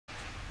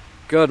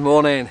Good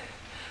morning.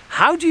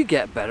 How do you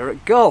get better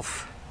at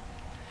golf?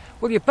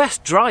 Well, your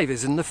best drive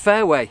is in the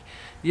fairway,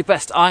 your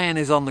best iron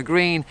is on the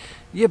green,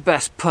 your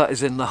best putt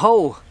is in the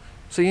hole.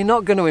 So you're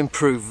not going to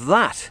improve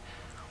that.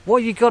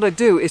 What you got to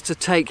do is to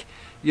take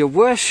your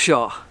worst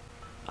shot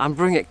and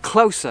bring it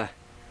closer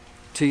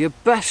to your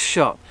best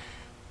shot.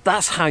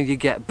 That's how you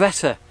get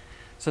better.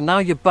 So now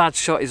your bad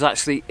shot is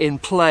actually in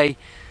play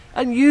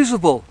and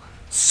usable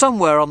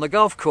somewhere on the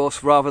golf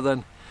course rather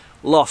than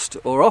lost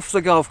or off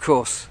the golf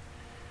course.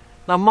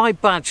 Now my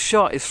bad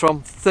shot is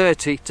from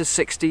 30 to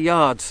 60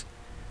 yards.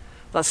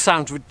 That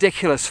sounds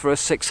ridiculous for a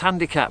 6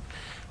 handicap.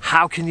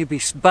 How can you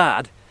be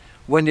bad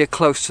when you're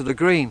close to the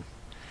green?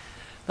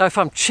 Now if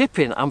I'm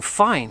chipping, I'm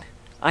fine.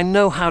 I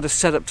know how to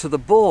set up to the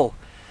ball.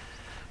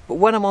 But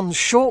when I'm on the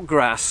short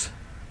grass,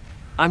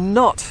 I'm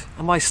not.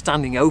 Am I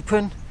standing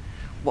open?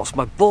 What's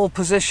my ball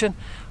position?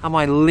 Am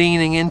I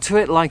leaning into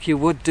it like you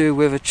would do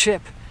with a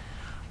chip?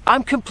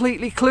 I'm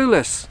completely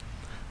clueless.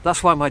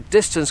 That's why my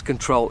distance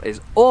control is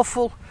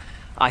awful.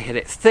 I hit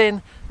it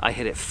thin, I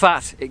hit it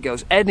fat, it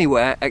goes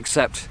anywhere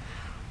except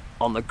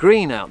on the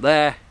green out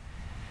there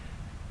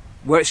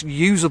where it's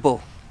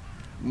usable.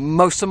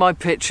 Most of my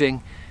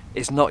pitching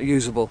is not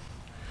usable.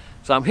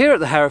 So I'm here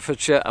at the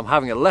Herefordshire, I'm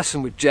having a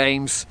lesson with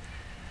James.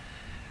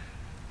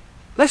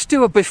 Let's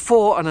do a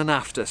before and an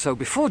after. So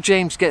before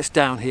James gets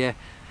down here,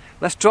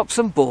 let's drop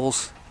some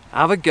balls,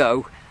 have a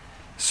go,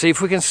 see if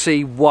we can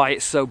see why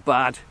it's so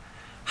bad,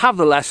 have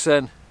the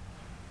lesson,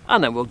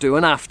 and then we'll do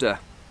an after.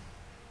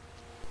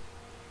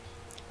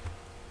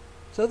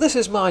 So this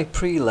is my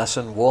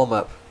pre-lesson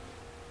warm-up.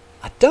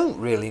 I don't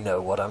really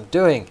know what I'm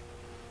doing,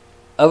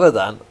 other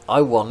than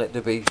I want it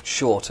to be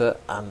shorter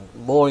and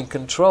more in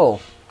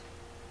control.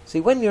 See,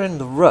 when you're in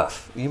the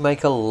rough, you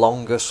make a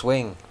longer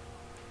swing,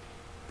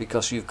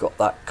 because you've got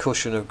that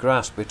cushion of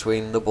grass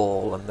between the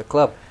ball and the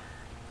club.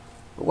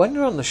 But when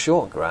you're on the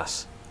short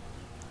grass,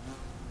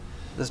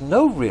 there's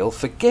no real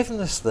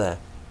forgiveness there.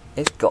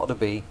 It's got to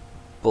be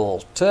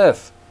ball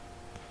turf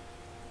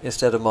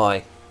instead of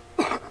my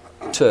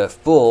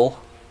turf ball,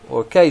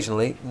 or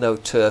occasionally no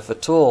turf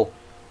at all.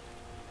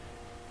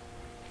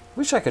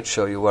 Wish I could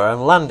show you where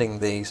I'm landing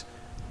these,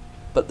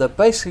 but they're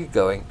basically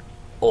going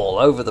all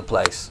over the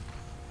place,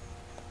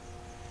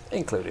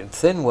 including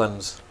thin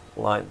ones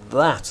like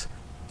that.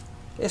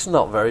 It's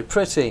not very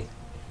pretty,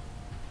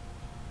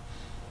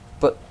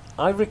 but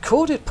I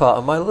recorded part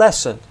of my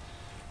lesson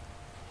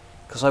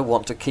because I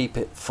want to keep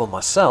it for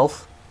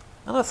myself,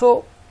 and I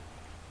thought,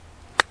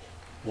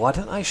 why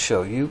don't I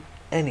show you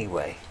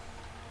anyway?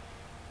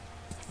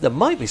 There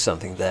might be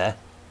something there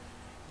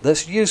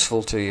that's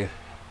useful to you,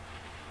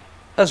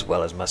 as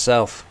well as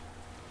myself.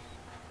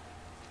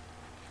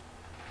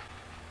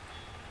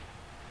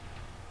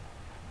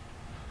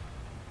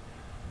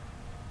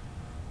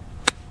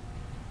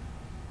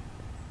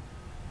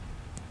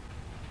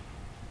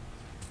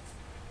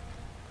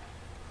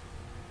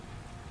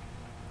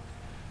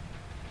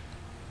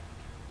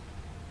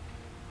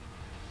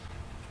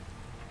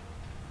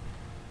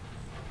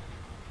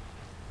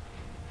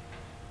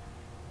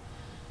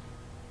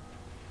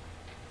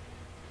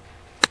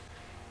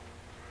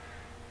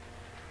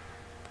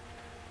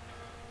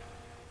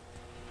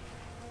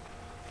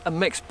 A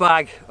mixed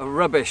bag of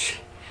rubbish.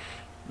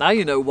 Now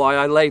you know why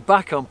I lay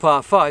back on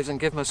par 5s and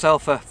give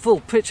myself a full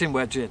pitching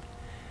wedge in.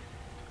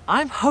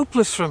 I'm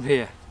hopeless from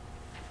here.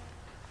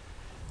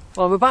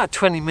 Well, I'm about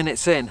 20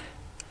 minutes in.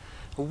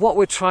 What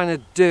we're trying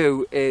to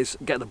do is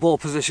get the ball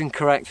position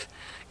correct,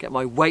 get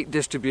my weight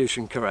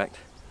distribution correct,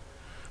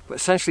 but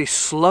essentially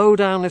slow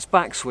down this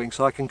backswing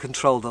so I can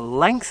control the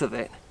length of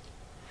it,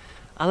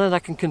 and then I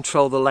can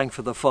control the length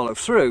of the follow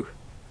through.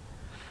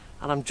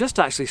 And I'm just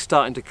actually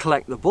starting to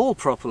collect the ball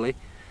properly,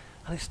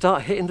 and it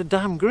start hitting the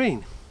damn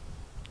green.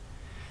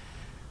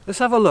 Let's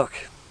have a look.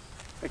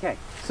 Okay,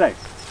 so,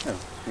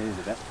 here is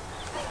a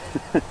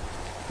bit.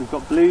 We've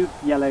got blue,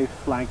 yellow,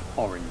 flag,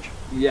 orange.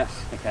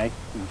 Yes. Okay,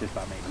 we can just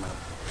about make them out.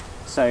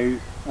 So,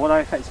 what I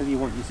effectively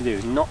want you to do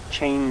is not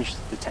change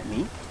the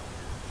technique,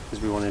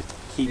 because we want to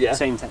keep the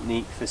same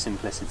technique for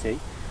simplicity,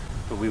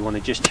 but we want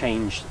to just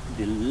change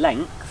the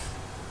length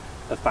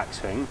of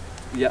backswing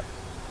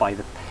by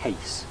the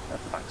pace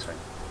of the backswing.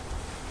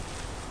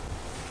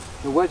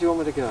 Now where do you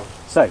want me to go?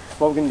 So,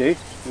 what we're going to do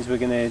is we're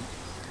going to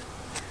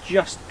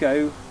just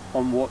go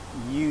on what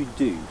you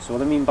do. So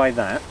what I mean by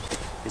that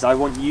is I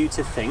want you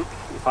to think,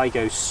 if I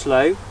go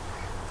slow,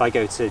 if I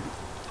go to,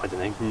 I don't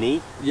know,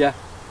 knee,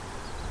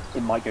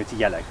 it might go to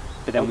yellow.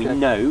 But then we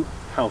know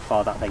how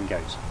far that then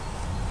goes.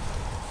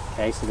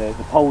 Okay, so the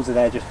poles are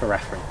there just for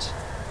reference.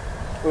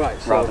 Right.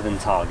 Rather than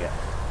target.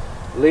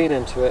 Lean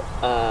into it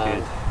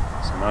and... Good.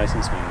 So nice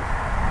and smooth.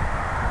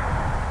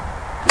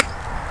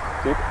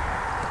 Good.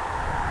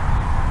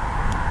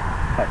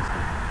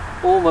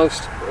 Excellent.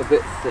 Almost a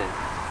bit thin.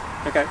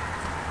 Okay.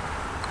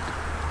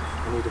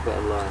 I need a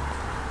better line.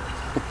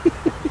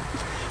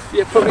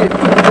 Yeah, probably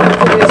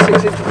a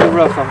 6 inches of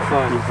rough, I'm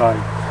fine. You're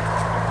fine.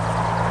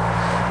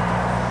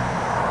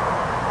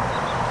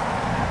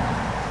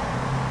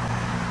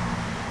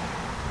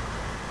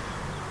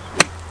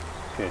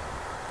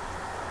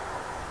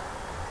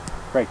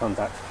 Great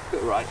contact.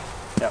 Bit right.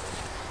 Yep.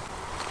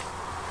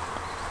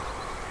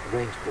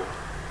 Range ball.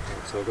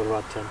 So I've got to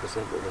add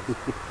 10% with it.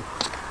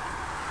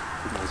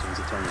 Those ones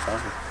are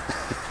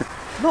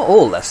 25. Not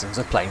all lessons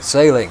are plain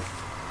sailing.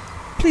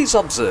 Please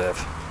observe.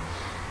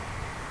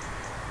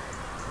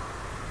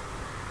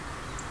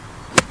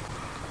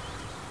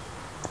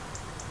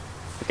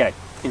 Okay,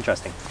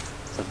 interesting.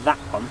 So that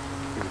one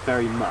is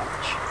very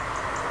much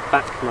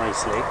back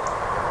nicely,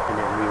 and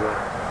then we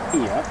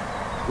were here,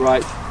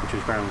 Right. which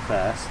was ground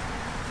first.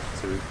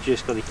 So we've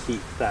just got to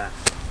keep that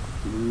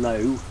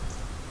low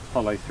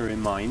follow through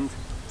in mind.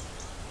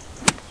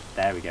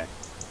 There we go.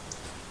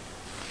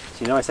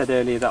 So you know I said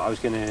earlier that I was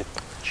going to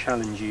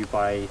challenge you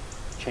by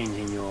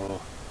changing your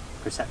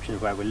perception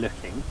of where we're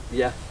looking.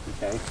 Yeah.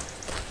 Okay.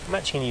 I'm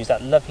actually going to use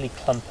that lovely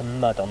clump of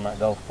mud on that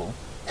golf ball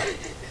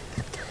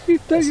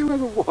Don't you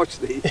ever watch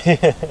these?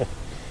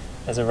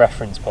 as a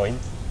reference point.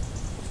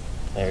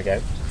 There we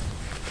go.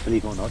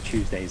 Believe it or not,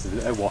 Tuesday's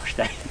a wash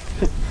day.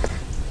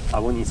 I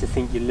want you to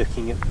think you're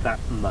looking at that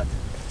mud.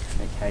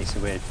 Okay, so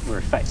we're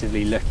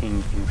effectively looking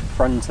in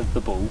front of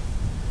the ball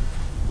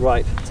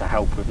Right. to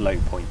help with low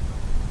point.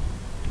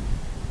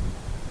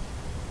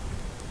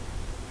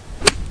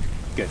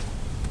 Good.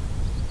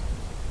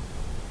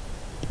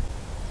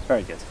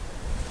 Very good.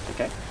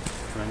 Okay,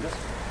 tremendous.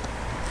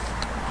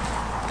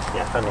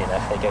 Yeah, funnily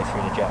enough, they go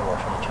through the jet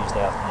wash on a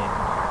Tuesday afternoon.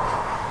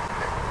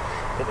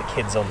 But the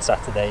kids on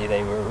Saturday,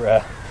 they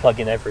were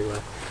plugging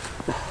everywhere.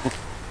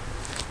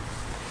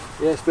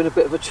 Yeah, it's been a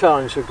bit of a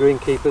challenge for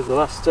greenkeepers the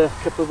last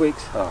couple of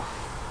weeks. Oh.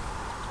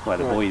 Well,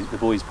 Right. the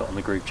boys put on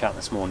the group chat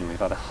this morning, we've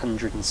had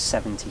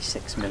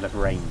 176 mil of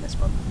rain this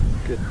month.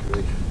 Good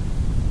grief.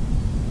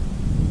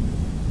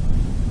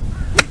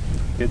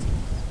 Good.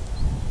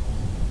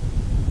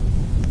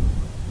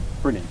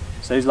 Brilliant.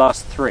 So those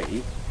last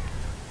three,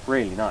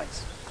 really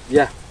nice.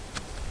 Yeah.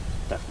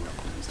 Definitely not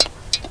going to use that.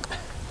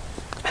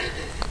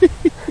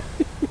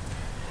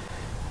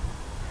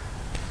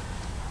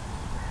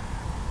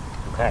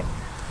 Okay.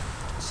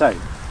 So,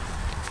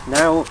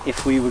 now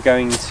if we were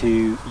going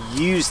to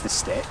use the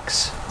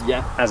sticks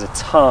Yeah. as a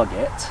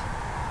target,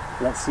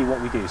 let's see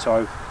what we do.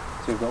 So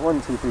we've got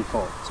 1, 2, 3,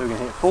 4. So we're going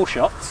to hit 4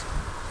 shots.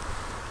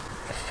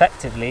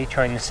 Effectively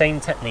trying the same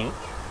technique,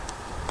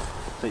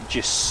 but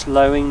just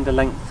slowing the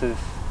length of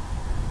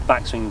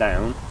backswing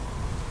down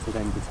to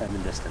then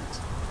determine distance.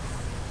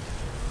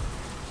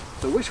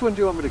 So which one do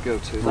you want me to go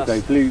to? We'll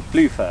go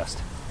blue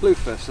first. blue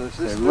first. So this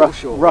So is a little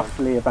short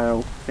roughly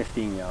about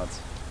 15 yards.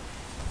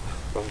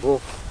 one. Wrong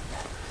ball.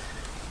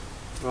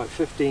 Right,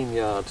 15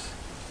 yards.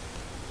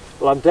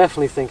 Well, I'm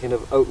definitely thinking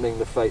of opening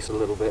the face a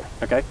little bit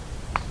Okay.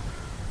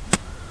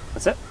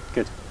 That's it.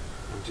 Good.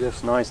 and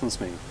just Nice and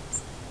smooth.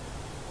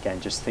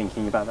 Again, just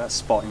thinking about that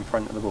spot in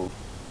front of the ball.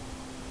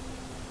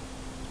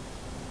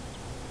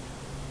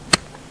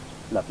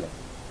 Lovely.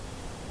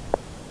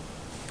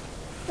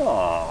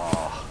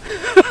 Aww.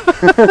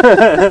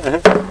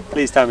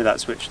 Please tell me that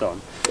switched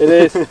on. It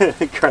is.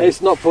 Great.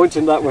 It's not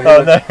pointing that way.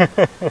 Oh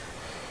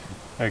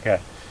no. Okay.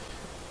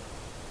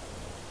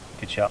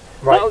 Good shot.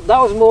 That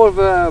was more of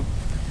a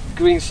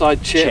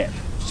greenside chip,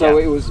 so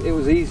yeah. it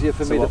was easier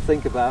for So me what- to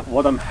think about.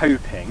 What I'm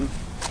hoping,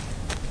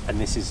 and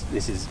this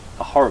is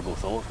a horrible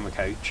thought from a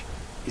coach,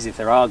 is if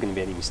there are going to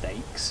be any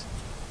mistakes,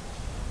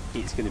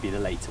 it's going to be the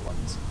later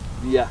ones,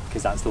 Yeah.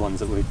 because that's the ones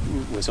that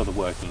we're sort of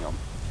working on.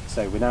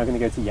 So we're now going to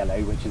go to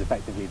yellow, which is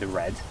effectively the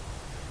red.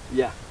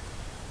 Yeah.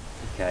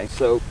 Okay.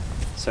 So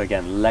So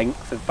again,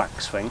 length of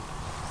backswing,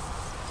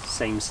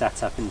 same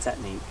setup and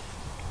technique,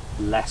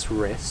 less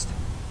wrist,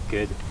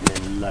 good, and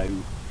then low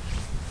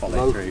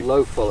follow through.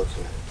 low follow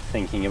through.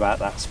 Thinking about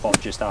that spot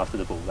just after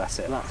the ball. That's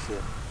it. That's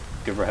it.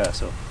 Good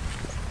rehearsal.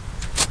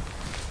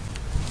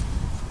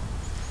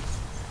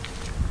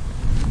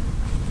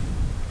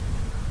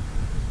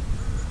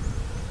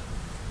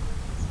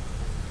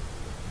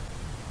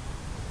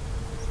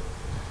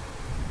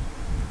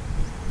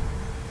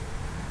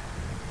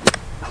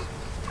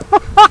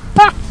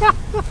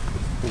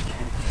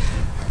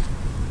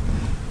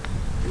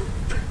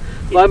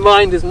 My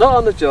mind is not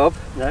on the job.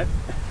 No.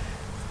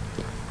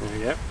 There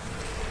we go.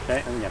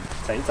 Okay, and again,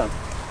 take your time.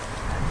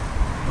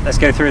 Let's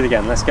go through it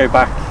again. Let's go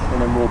back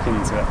and then walk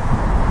into it.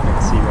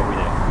 Let's see what we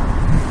do.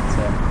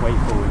 So, weight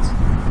forwards.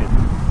 Good.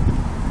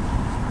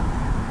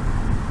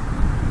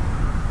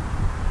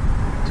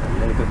 So, a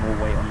little bit more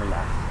weight on the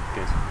left.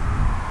 Good.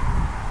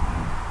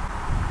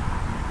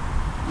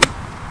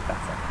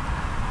 Better.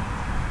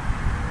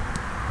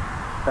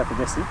 Perfect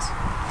distance.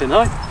 Didn't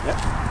I? Yep.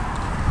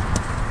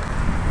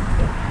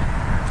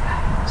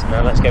 So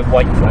now let's go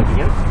white flag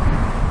again.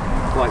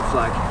 White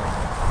flag.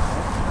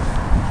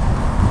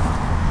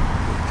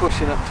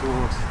 Pushing up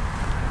towards.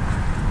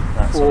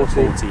 That's sort of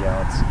 40. 40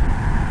 yards.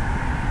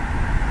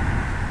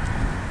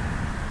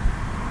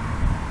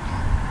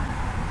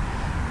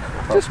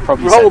 Just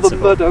Probably roll the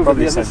sensible. mud over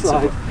Probably the other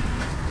sensible. side.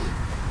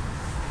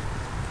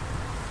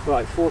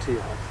 Right, 40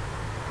 yards.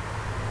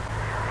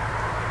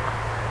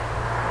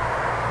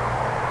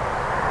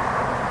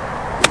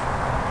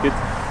 Good.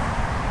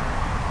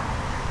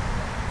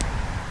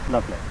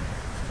 Lovely.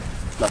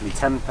 Lovely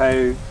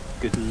tempo,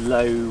 good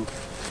low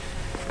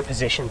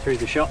position through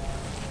the shot.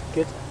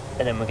 Good.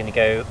 And then we're going to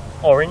go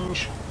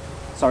orange.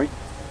 Sorry.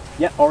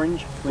 Yeah,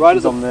 orange. Right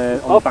is on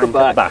the off bank the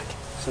back. at the back.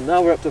 So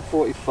now we're up to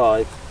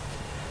 45.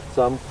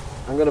 So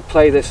I'm going to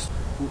play this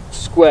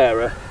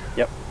squarer.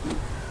 Yep.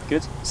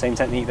 Good. Same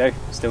technique though.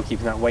 Still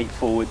keeping that weight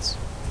forwards.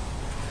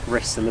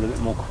 Wrists a little bit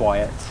more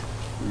quiet.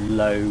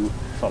 Low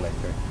follow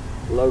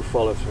through. Low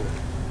follow through.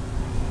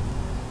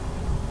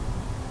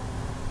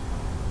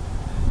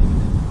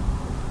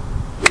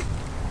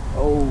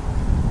 Oh.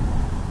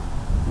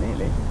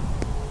 Nearly.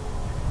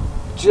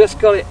 Just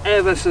got it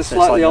ever so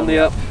slightly on the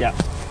up. Yeah.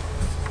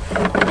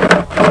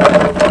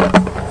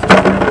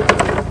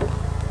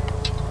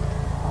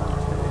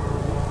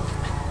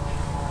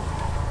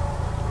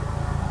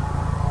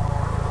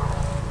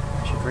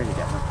 I should really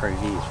get my Pro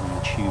Vs from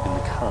the tube in the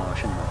car,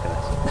 shouldn't I, for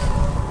this?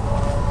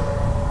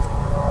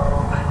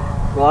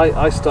 Well,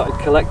 I started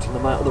collecting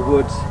them out of the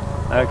woods.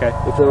 Okay.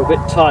 If they were a bit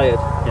tired,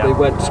 Yeah. they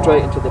went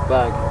straight into the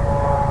bag.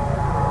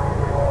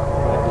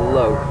 Right,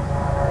 low.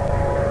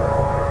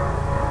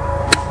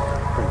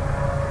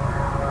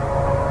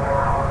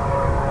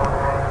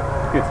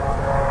 Good.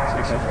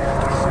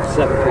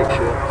 7 feet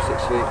short,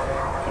 6 feet.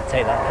 You'd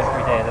take that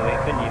every day of the week,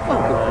 couldn't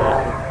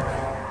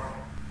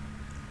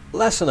you?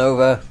 Lesson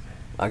over.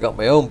 I got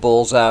my own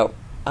balls out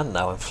and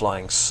now I'm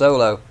flying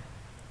solo.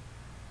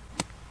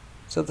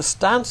 So the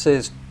stance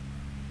is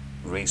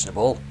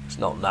reasonable. It's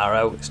not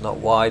narrow, it's not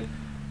wide.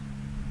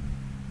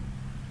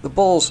 The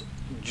ball's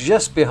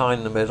just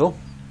behind the middle,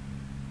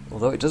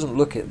 although it doesn't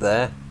look it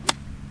there.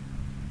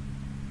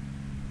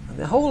 And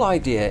the whole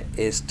idea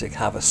is to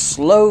have a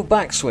slow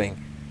backswing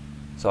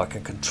so I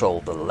can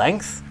control the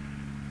length.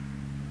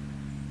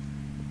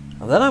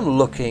 And then I'm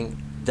looking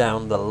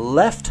down the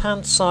left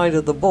hand side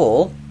of the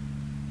ball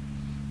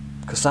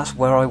because that's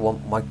where I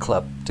want my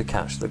club to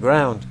catch the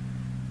ground.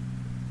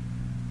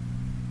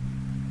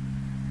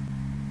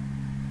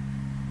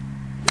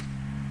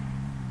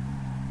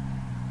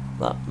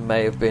 That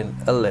may have been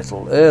a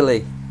little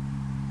early,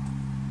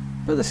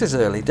 but this is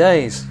early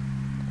days.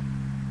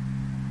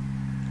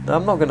 Now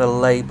I'm not going to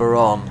labour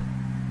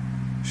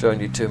on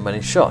showing you too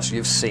many shots.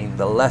 You've seen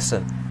the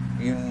lesson.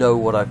 You know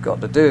what I've got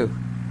to do.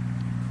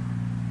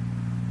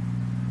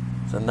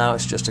 So now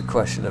it's just a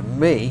question of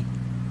me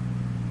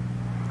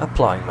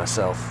applying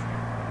myself.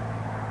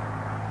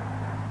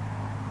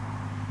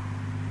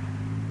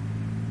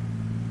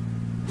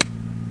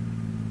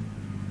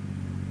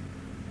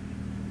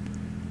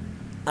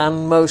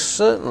 And most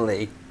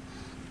certainly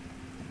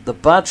the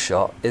bad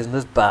shot isn't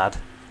as bad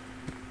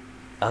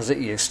as it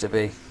used to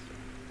be.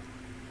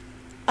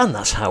 And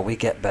that's how we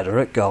get better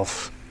at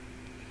golf.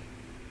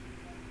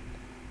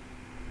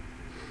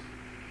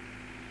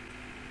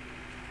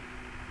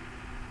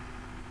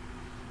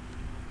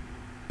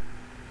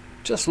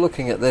 Just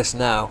looking at this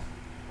now,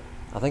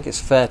 I think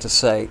it's fair to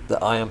say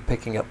that I am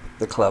picking up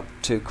the club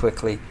too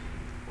quickly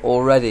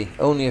already.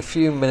 Only a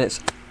few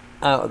minutes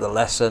out of the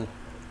lesson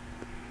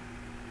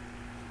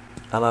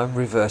and I'm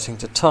reverting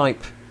to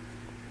type.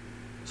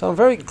 So I'm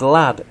very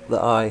glad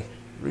that I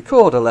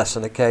record a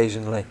lesson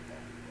occasionally,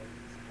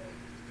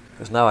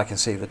 because now I can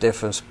see the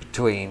difference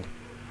between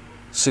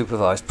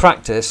supervised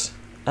practice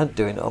and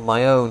doing it on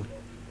my own.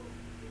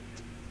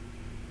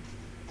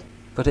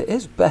 But it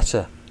is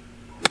better.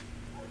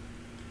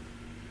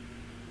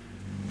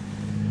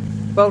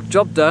 Well,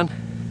 job done.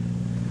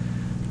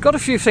 Got a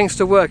few things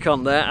to work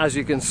on there, as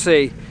you can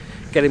see.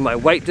 Getting my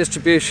weight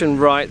distribution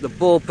right, the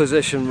ball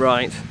position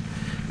right.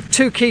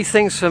 Two key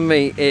things for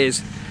me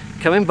is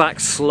coming back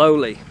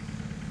slowly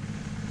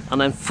and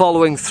then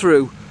following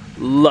through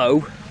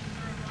low.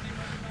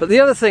 But the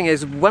other thing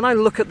is, when I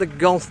look at the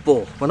golf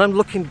ball, when I'm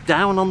looking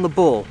down on the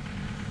ball,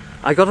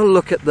 I got to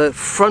look at the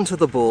front of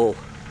the ball,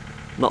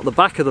 not the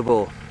back of the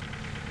ball.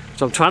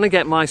 So I'm trying to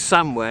get my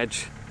sand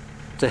wedge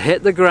to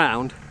hit the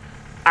ground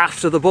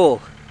after the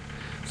ball.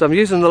 So I'm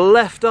using the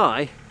left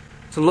eye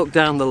to look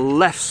down the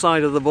left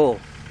side of the ball.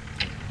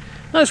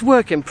 Now it's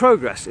work in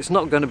progress. It's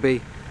not going to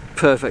be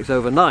perfect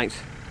overnight,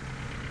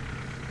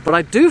 but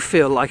I do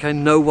feel like I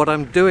know what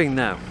I'm doing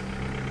now.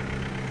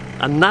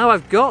 And now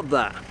I've got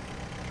that,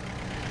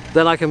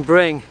 then I can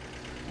bring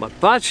my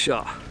bad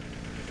shot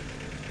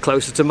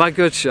closer to my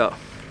good shot.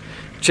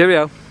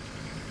 Cheerio.